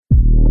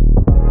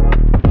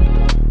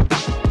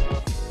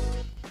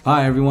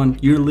Hi, everyone.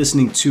 You're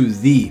listening to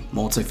the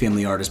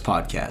Multifamily Artist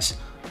Podcast.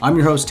 I'm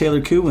your host,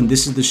 Taylor Koo, and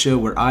this is the show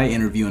where I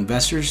interview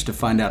investors to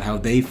find out how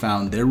they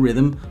found their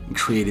rhythm and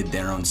created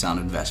their own sound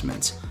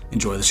investments.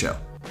 Enjoy the show.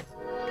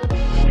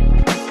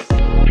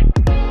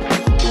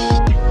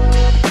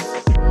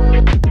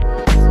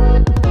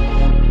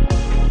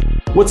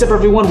 What's up,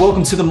 everyone?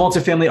 Welcome to the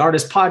Multifamily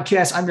Artist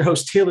Podcast. I'm your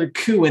host, Taylor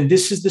Koo, and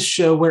this is the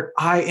show where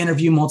I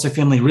interview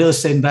multifamily real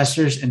estate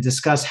investors and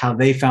discuss how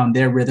they found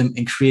their rhythm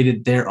and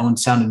created their own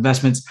sound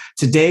investments.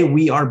 Today,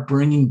 we are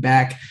bringing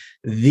back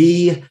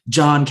the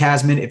John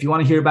Casmon. If you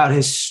want to hear about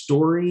his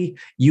story,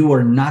 you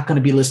are not going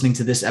to be listening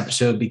to this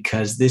episode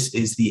because this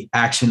is the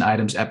action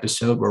items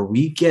episode where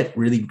we get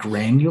really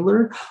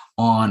granular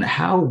on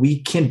how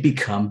we can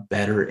become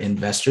better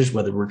investors,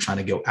 whether we're trying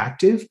to go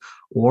active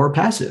or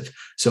passive.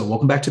 So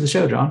welcome back to the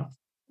show, John.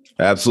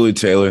 Absolutely,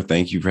 Taylor.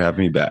 Thank you for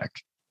having me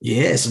back.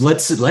 Yes,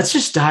 let's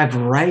just dive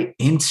right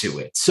into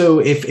it. So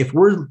if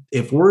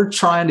we're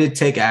trying to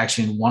take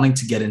action, wanting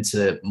to get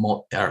into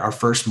our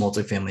first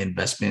multifamily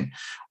investment,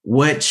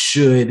 what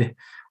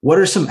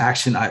are some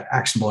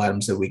actionable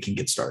items that we can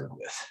get started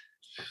with?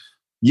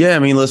 Yeah, I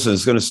mean, listen,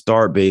 it's going to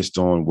start based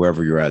on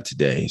wherever you're at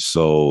today.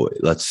 So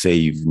let's say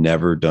you've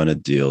never done a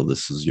deal.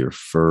 This is your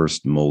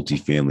first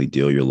multifamily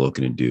deal you're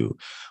looking to do.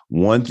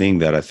 One thing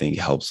that I think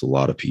helps a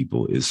lot of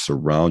people is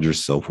surround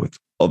yourself with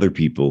other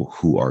people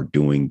who are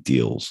doing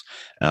deals,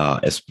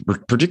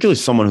 particularly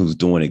someone who's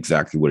doing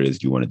exactly what it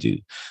is you want to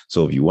do.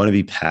 So if you want to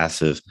be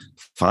passive,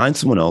 find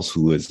someone else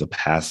who is the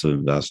passive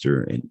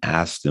investor and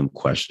ask them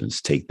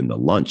questions. Take them to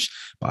lunch,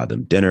 buy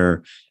them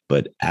dinner,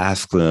 but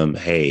ask them,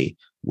 hey,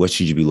 what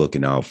should you be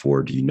looking out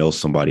for? Do you know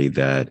somebody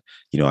that,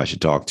 I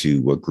should talk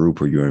to? What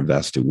group are you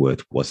invested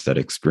with? What's that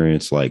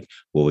experience like?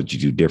 What would you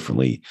do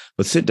differently?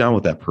 But sit down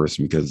with that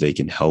person because they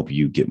can help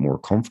you get more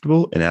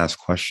comfortable and ask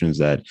questions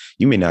that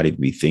you may not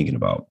even be thinking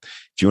about.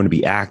 If you want to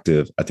be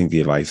active, I think the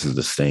advice is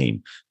the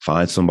same.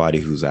 Find somebody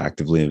who's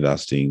actively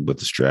investing with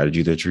the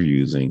strategy that you're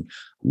using.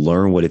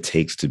 Learn what it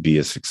takes to be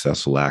a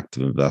successful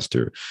active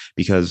investor,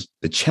 because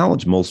the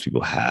challenge most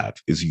people have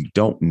is you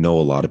don't know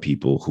a lot of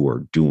people who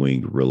are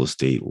doing real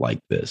estate like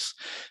this.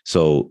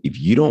 So if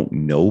you don't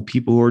know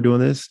people who are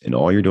doing this and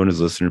all you're doing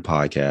is listening to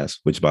podcasts,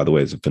 which by the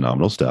way is a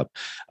phenomenal step,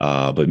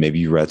 but maybe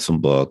you read some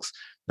books,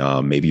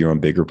 maybe you're on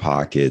Bigger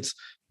Pockets,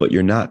 but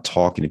you're not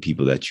talking to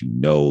people that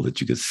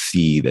that you can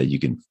see, that you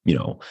can,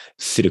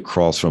 sit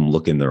across from,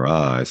 look in their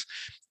eyes,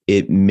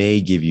 it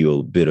may give you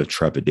a bit of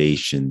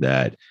trepidation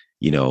that,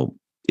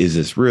 is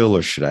this real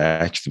or should I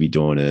actually be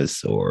doing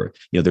this? Or,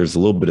 there's a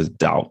little bit of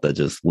doubt that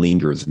just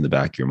lingers in the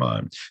back of your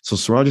mind. So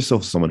surround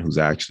yourself with someone who's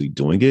actually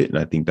doing it. And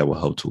I think that will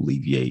help to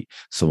alleviate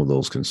some of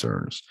those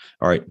concerns.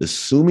 All right.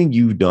 Assuming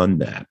you've done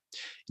that,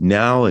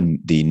 now and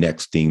the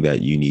next thing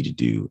that you need to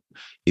do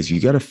is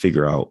you got to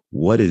figure out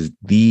what is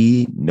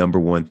the number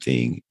one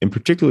thing, and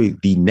particularly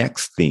the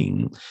next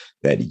thing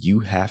that you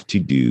have to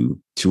do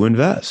to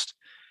invest.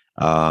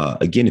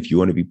 Again, if you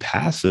want to be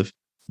passive,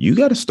 you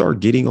got to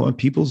start getting on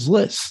people's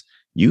lists.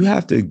 You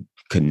have to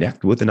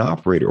connect with an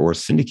operator or a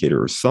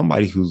syndicator or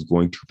somebody who's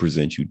going to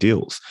present you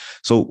deals.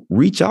 So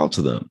reach out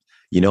to them.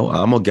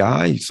 I'm a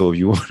guy. So if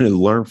you want to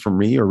learn from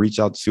me or reach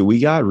out to see what we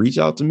got, reach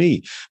out to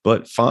me.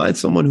 But find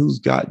someone who's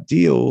got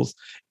deals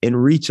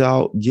and reach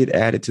out, get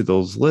added to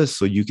those lists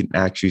so you can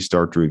actually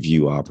start to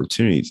review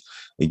opportunities.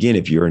 Again,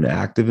 if you're an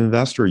active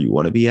investor, you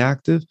want to be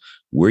active,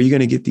 where are you going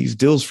to get these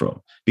deals from?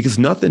 Because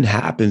nothing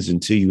happens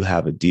until you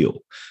have a deal.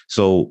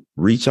 So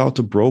reach out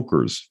to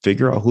brokers,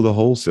 figure out who the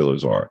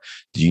wholesalers are.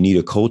 Do you need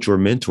a coach or a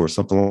mentor,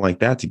 something like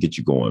that to get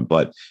you going?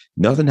 But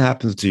nothing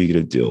happens until you get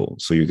a deal.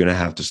 So you're going to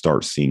have to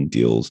start seeing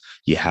deals.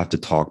 You have to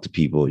talk to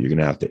people. You're going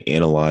to have to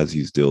analyze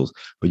these deals,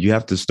 but you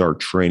have to start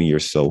training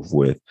yourself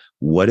with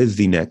what is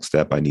the next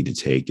step I need to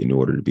take in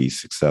order to be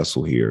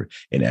successful here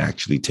and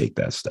actually take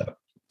that step.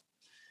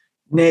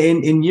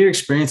 In your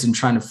experience in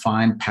trying to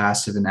find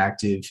passive and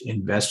active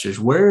investors,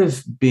 where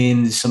have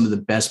been some of the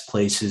best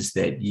places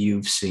that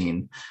you've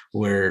seen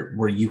where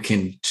you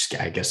can,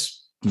 I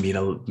guess, meet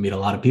a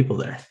lot of people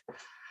there?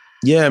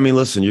 Yeah, I mean,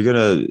 listen,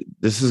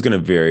 this is gonna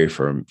vary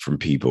from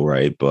people,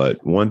 right?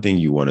 But one thing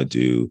you want to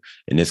do,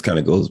 and this kind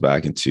of goes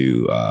back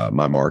into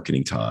my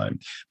marketing time,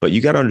 but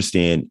you got to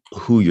understand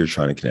who you're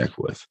trying to connect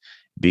with.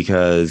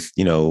 Because,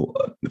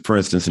 for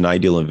instance, an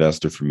ideal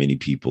investor for many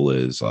people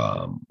is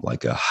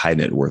like a high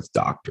net worth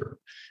doctor,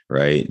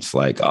 right? It's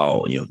like,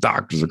 oh,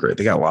 doctors are great.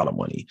 They got a lot of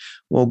money.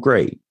 Well,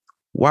 great.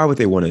 Why would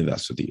they want to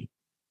invest with you?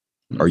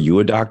 Are you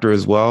a doctor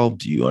as well?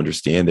 Do you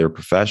understand their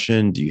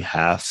profession? Do you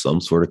have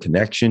some sort of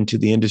connection to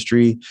the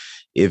industry?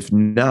 If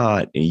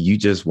not, and you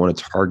just want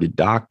to target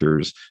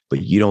doctors,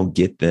 but you don't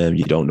get them,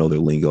 you don't know their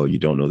lingo, you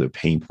don't know their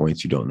pain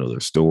points, you don't know their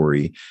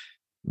story,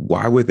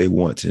 why would they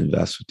want to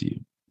invest with you?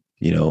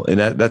 And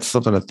that's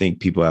something I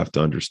think people have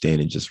to understand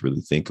and just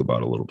really think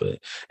about a little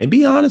bit and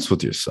be honest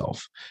with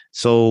yourself.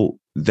 So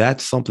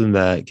that's something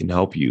that can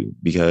help you,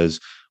 because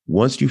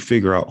once you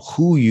figure out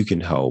who you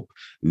can help,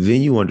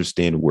 then you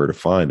understand where to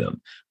find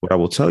them. What I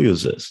will tell you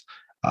is this.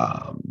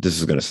 This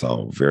is going to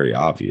sound very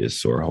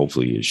obvious, or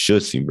hopefully it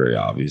should seem very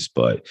obvious,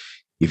 but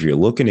If you're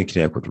looking to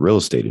connect with real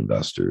estate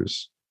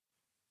investors,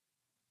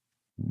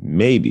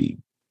 maybe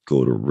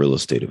go to real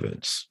estate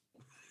events.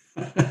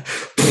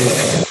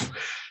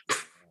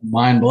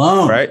 Mind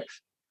blown. Right.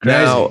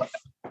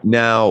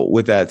 Now,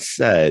 with that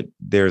said,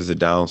 there's a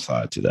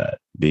downside to that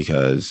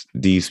because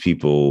these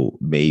people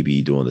may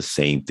be doing the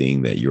same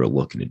thing that you're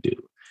looking to do,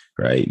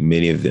 right?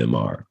 Many of them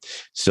are.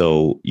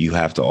 So you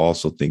have to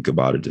also think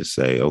about it to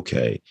say,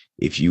 okay,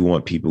 if you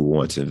want people who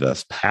want to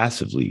invest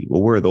passively,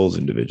 well, where are those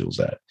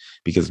individuals at?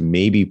 Because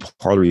maybe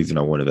part of the reason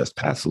I want to invest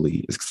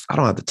passively is because I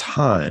don't have the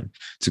time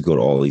to go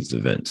to all these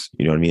events.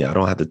 You know what I mean? I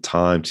don't have the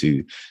time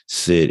to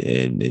sit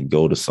and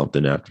go to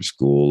something after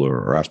school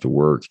or after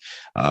work,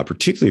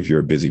 particularly if you're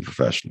a busy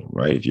professional,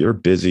 right? If you're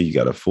busy, you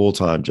got a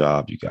full-time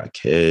job, you got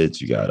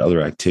kids, you got other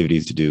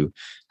activities to do.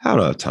 I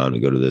don't have time to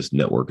go to this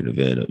networking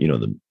event,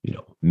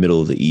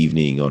 middle of the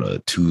evening on a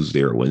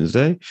Tuesday or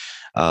Wednesday.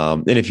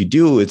 And if you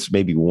do, it's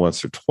maybe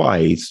once or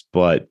twice,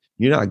 but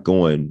you're not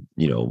going,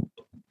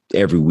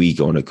 every week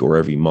or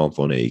every month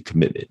on a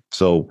commitment.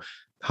 So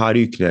how do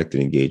you connect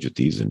and engage with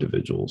these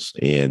individuals?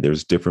 And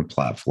there's different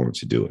platforms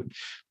to do it.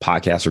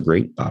 Podcasts are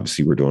great.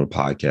 Obviously, we're doing a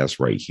podcast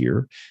right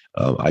here.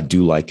 I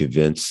do like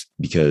events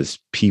because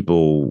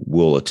people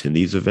will attend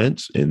these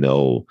events and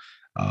they'll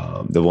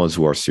the ones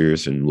who are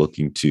serious and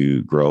looking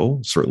to grow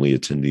certainly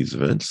attend these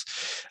events.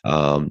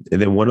 And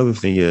then one other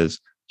thing is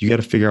you got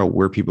to figure out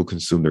where people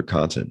consume their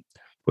content,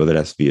 whether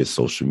that's via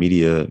social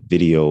media,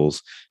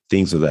 videos,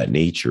 things of that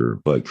nature.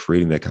 But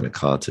creating that kind of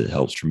content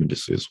helps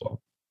tremendously as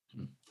well.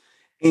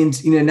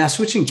 And, now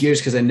switching gears,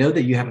 because I know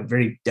that you have a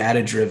very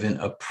data-driven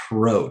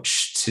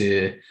approach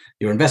to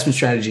your investment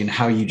strategy and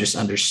how you just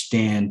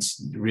understand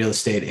real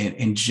estate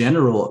in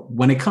general.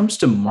 When it comes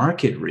to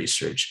market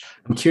research,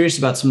 I'm curious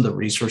about some of the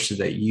resources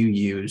that you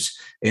use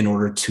in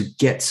order to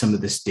get some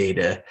of this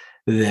data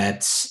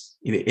that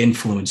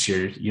influence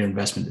your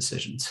investment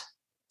decisions.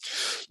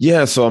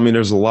 Yeah. So,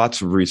 there's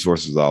lots of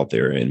resources out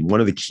there. And one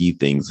of the key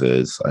things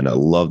is, and I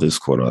love this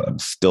quote, I'm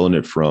stealing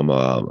it from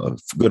a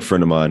good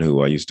friend of mine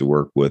who I used to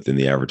work with in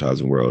the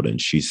advertising world. And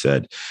she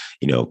said,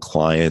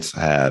 clients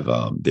have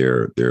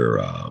they're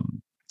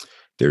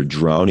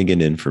drowning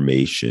in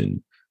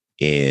information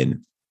and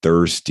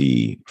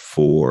thirsty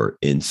for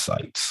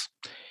insights.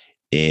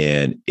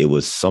 And it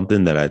was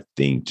something that I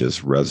think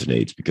just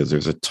resonates because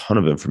there's a ton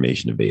of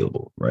information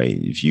available, right?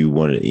 If you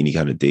wanted any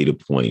kind of data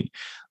point,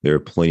 there are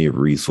plenty of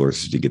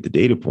resources to get the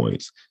data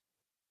points.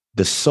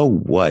 The so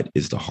what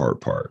is the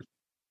hard part.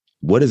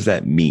 What does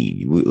that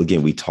mean?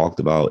 We talked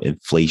about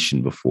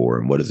inflation before,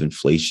 and what does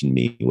inflation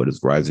mean? What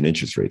does rising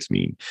interest rates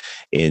mean?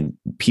 And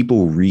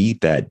people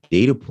read that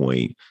data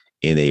point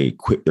and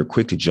they're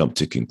quick to jump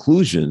to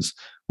conclusions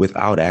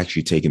without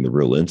actually taking the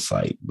real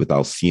insight,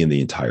 without seeing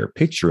the entire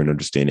picture and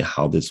understanding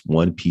how this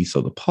one piece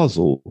of the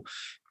puzzle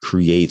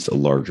creates a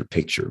larger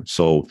picture.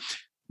 So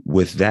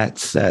with that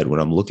said, when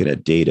I'm looking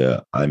at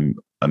data, I'm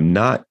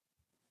not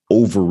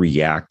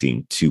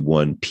overreacting to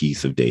one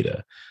piece of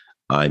data.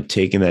 I'm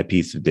taking that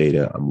piece of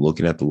data, I'm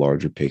looking at the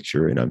larger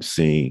picture, and I'm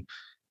seeing,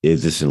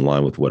 is this in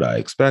line with what I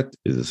expect?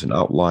 Is this an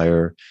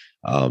outlier?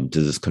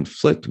 Does this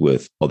conflict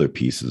with other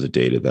pieces of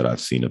data that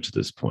I've seen up to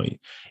this point?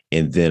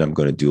 And then I'm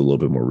going to do a little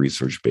bit more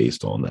research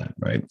based on that,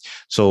 right?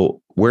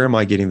 So where am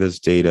I getting this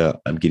data?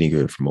 I'm getting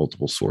it from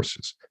multiple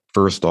sources.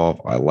 First off,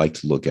 I like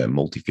to look at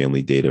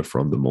multifamily data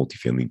from the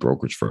multifamily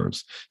brokerage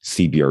firms.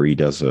 CBRE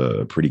does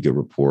a pretty good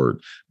report.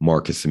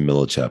 Marcus and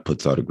Millichap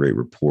puts out a great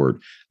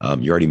report.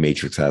 Yardi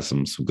Matrix has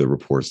some good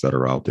reports that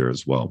are out there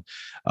as well.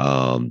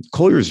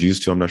 Colliers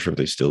used to, I'm not sure if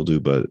they still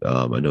do, but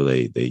I know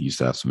they used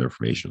to have some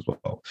information as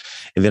well.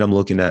 And then I'm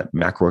looking at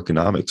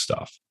macroeconomic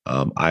stuff.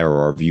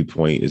 IRR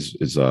Viewpoint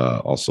is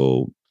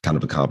also kind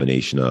of a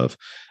combination of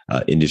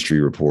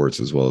industry reports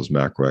as well as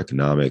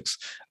macroeconomics.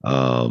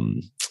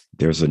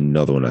 There's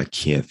another one I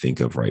can't think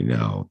of right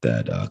now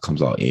that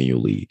comes out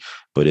annually,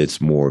 but it's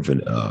more of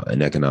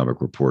an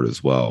economic report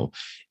as well.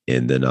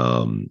 And then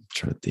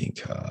trying to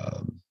think.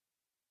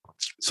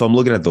 So I'm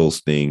looking at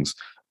those things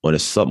on a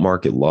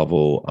submarket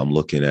level. I'm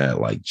looking at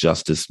like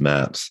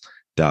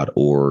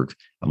justicemaps.org.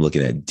 I'm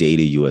looking at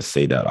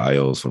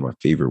datausa.io. It's one of my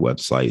favorite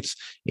websites,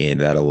 and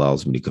that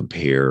allows me to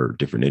compare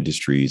different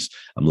industries.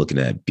 I'm looking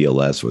at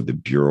BLS, or the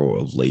Bureau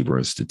of Labor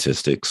and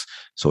Statistics.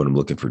 So when I'm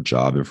looking for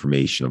job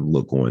information, I'm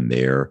looking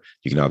there.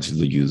 You can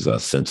obviously use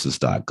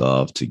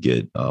census.gov to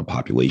get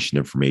population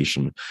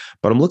information,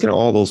 but I'm looking at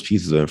all those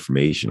pieces of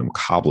information. I'm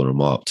cobbling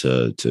them up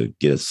to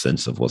get a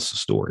sense of what's the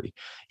story.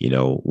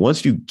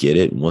 Once you get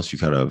it, and once you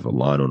kind of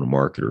align on a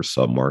market or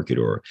sub-market,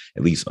 or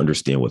at least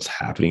understand what's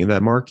happening in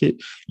that market,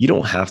 you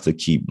don't have to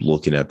keep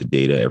looking at the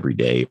data every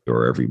day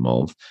or every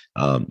month.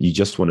 You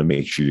just want to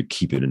make sure you're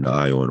keeping an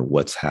eye on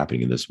what's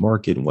happening in this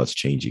market and what's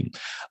changing.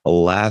 A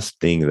last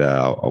thing that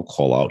I'll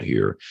call out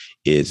here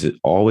is it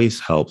always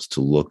helps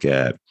to look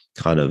at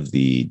kind of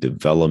the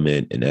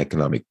development and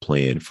economic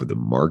plan for the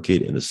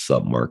market and the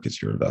sub-markets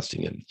you're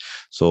investing in.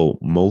 So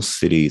most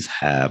cities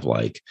have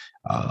like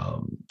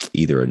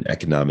either an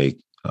economic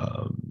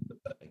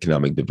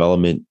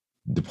development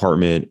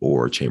department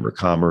or chamber of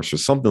commerce or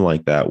something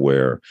like that,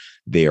 where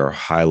they are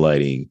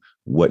highlighting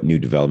what new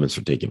developments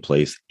are taking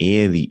place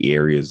and the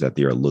areas that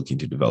they are looking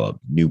to develop,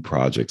 new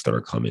projects that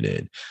are coming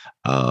in.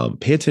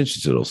 Pay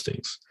attention to those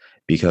things,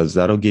 because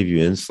that'll give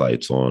you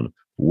insights on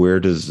where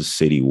does the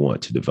city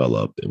want to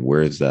develop and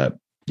where's that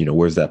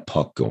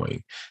puck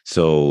going.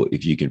 So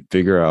if you can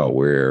figure out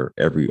where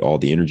all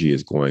the energy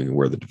is going and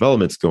where the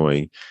development's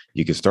going,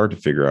 you can start to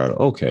figure out,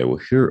 okay, well,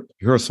 here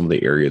are some of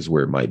the areas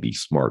where it might be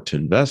smart to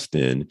invest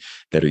in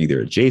that are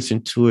either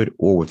adjacent to it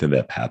or within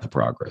that path of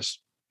progress.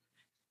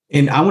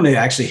 And I want to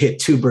actually hit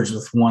two birds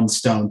with one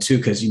stone too,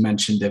 because you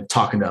mentioned of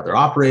talking to other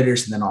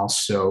operators and then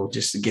also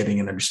just getting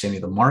an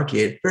understanding of the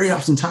market. Very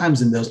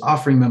oftentimes in those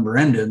offering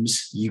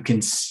memorandums, you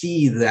can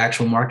see the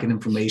actual market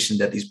information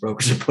that these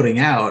brokers are putting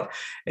out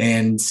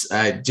and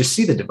just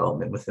see the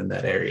development within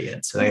that area.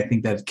 And so I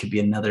think that could be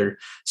another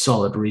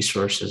solid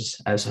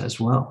resource as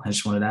well. I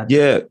just wanted to add.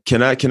 Yeah.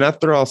 Can I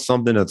throw out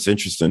something that's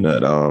interesting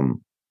that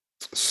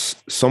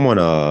someone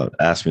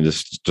asked me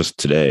this just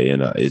today,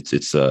 and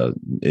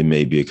it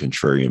may be a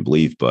contrarian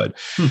belief, but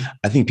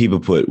I think people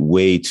put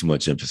way too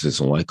much emphasis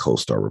on like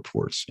CoStar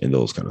reports and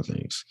those kind of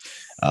things.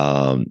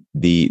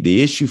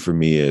 The issue for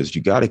me is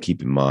you got to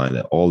keep in mind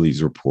that all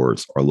these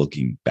reports are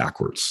looking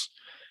backwards,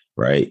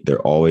 right?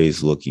 They're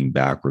always looking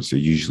backwards. They're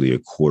usually a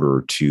quarter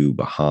or two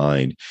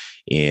behind,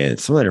 and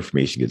some of that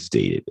information gets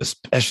dated,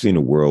 especially in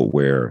a world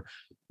where,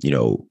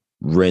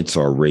 rents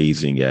are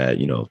raising at,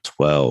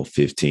 12,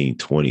 15,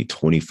 20,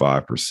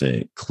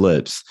 25%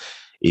 clips.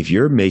 If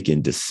you're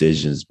making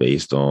decisions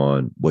based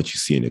on what you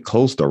see in the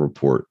CoStar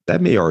report,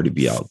 that may already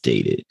be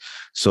outdated.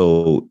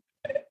 So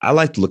I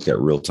like to look at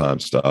real-time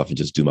stuff and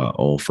just do my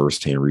own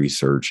firsthand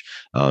research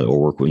or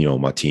work with,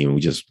 my team. And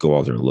we just go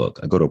out there and look.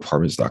 I go to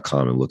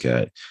apartments.com and look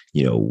at,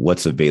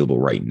 what's available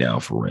right now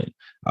for rent.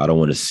 I don't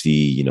want to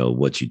see,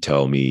 what you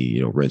tell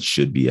me, rent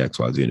should be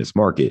XYZ in this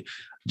market.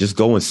 Just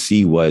go and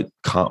see what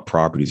comp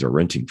properties are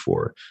renting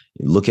for.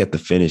 Look at the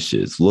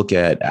finishes. Look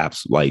at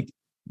apps, like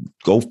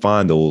go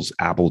find those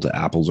apple to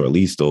apples, or at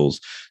least those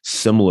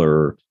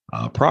similar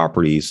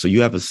properties. So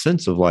you have a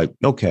sense of like,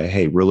 okay,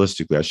 hey,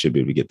 realistically, I should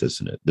be able to get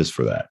this and this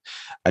for that.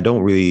 I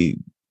don't really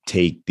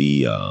take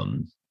the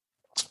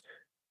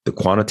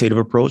quantitative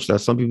approach that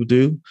some people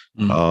do,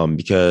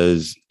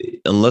 because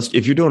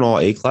if you're doing all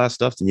A-class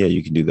stuff, then yeah,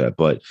 you can do that.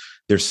 But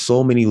there's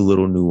so many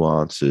little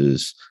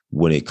nuances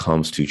when it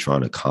comes to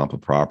trying to comp a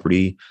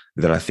property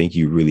that I think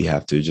you really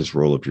have to just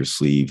roll up your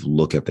sleeve,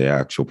 look at the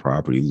actual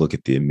property, look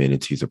at the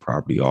amenities the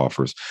property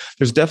offers.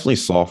 There's definitely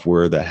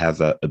software that has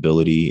that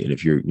ability. And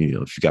if you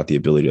got the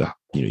ability to,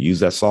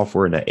 use that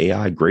software and that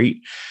AI,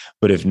 great.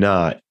 But if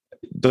not,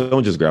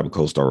 don't just grab a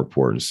CoStar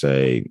report and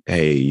say,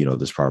 hey,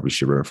 this property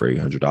should rent for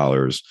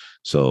 $800.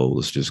 So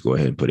let's just go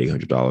ahead and put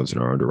 $800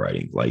 in our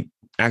underwriting. Like,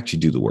 actually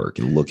do the work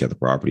and look at the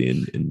property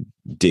and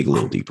dig a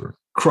little deeper.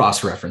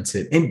 Cross-reference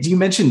it. And you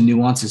mentioned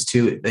nuances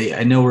too.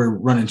 I know we're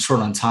running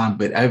short on time,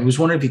 but I was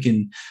wondering if you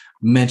can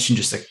mention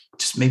just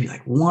maybe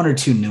like one or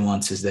two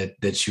nuances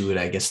that you would,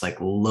 I guess,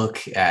 like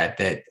look at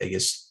that, I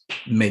guess,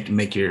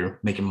 make your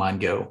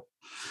mind go.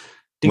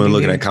 When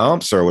looking at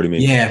comps, or what do you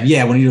mean?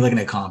 Yeah. When you're looking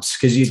at comps,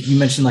 because you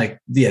mentioned like,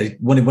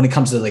 when it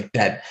comes to like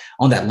that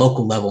on that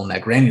local level and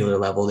that granular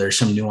level, there's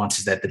some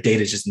nuances that the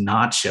data is just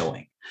not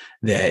showing,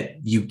 that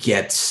you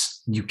get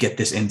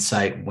this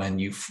insight when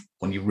you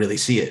really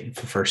see it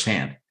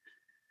firsthand.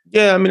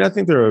 Yeah, I mean, I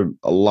think there are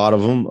a lot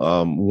of them.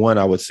 One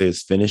I would say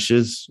is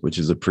finishes, which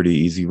is a pretty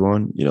easy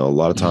one. A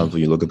lot of times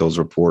when you look at those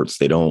reports,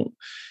 they don't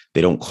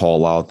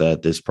call out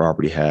that this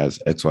property has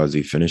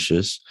XYZ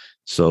finishes.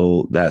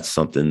 So that's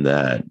something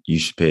that you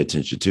should pay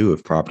attention to.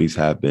 If properties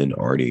have been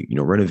already,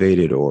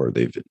 renovated, or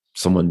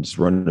someone's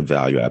running a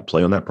value add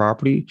play on that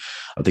property,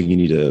 I think you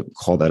need to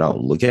call that out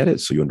and look at it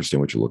so you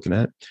understand what you're looking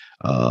at.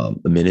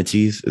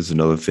 Amenities is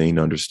another thing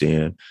to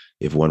understand.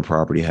 If one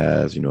property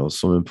has, a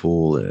swimming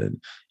pool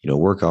and,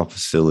 workout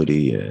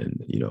facility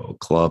and,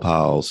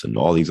 clubhouse and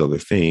all these other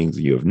things,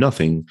 you have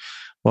nothing.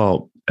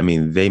 Well, I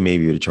mean, they may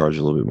be able to charge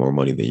a little bit more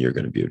money than you're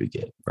going to be able to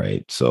get,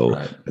 right? So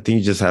right. I think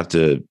you just have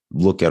to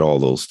look at all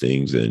those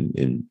things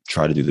and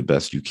try to do the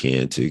best you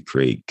can to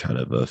create kind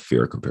of a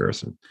fair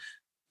comparison.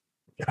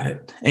 Got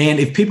it. And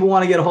if people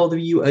want to get a hold of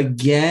you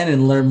again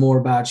and learn more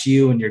about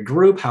you and your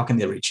group, how can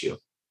they reach you?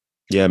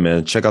 Yeah,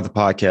 man. Check out the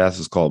podcast.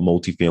 It's called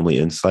Multifamily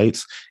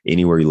Insights,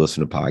 anywhere you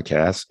listen to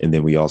podcasts. And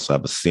then we also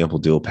have a sample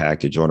deal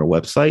package on our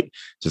website.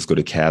 Just go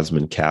to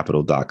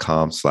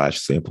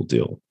casmoncapital.com/sample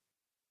deal.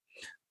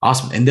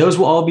 Awesome. And those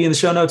will all be in the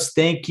show notes.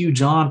 Thank you,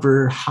 John,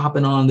 for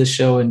hopping on the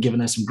show and giving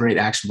us some great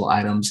actionable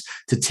items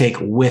to take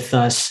with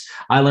us.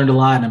 I learned a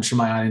lot, and I'm sure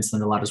my audience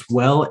learned a lot as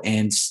well.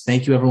 And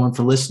thank you, everyone,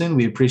 for listening.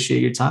 We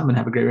appreciate your time, and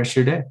have a great rest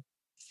of your day.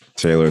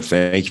 Taylor,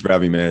 thank you for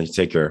having me, man.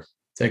 Take care.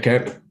 Take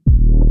care.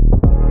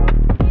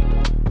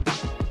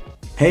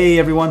 Hey,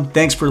 everyone.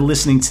 Thanks for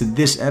listening to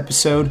this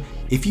episode.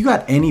 If you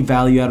got any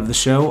value out of the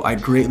show,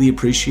 I'd greatly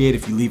appreciate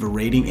if you leave a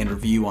rating and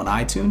review on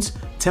iTunes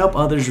to help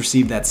others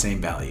receive that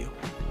same value.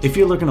 If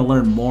you're looking to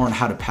learn more on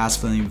how to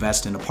passively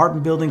invest in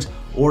apartment buildings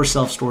or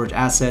self-storage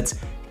assets,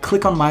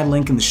 Click on my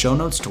link in the show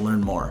notes to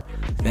learn more.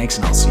 Thanks,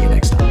 and I'll see you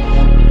next time.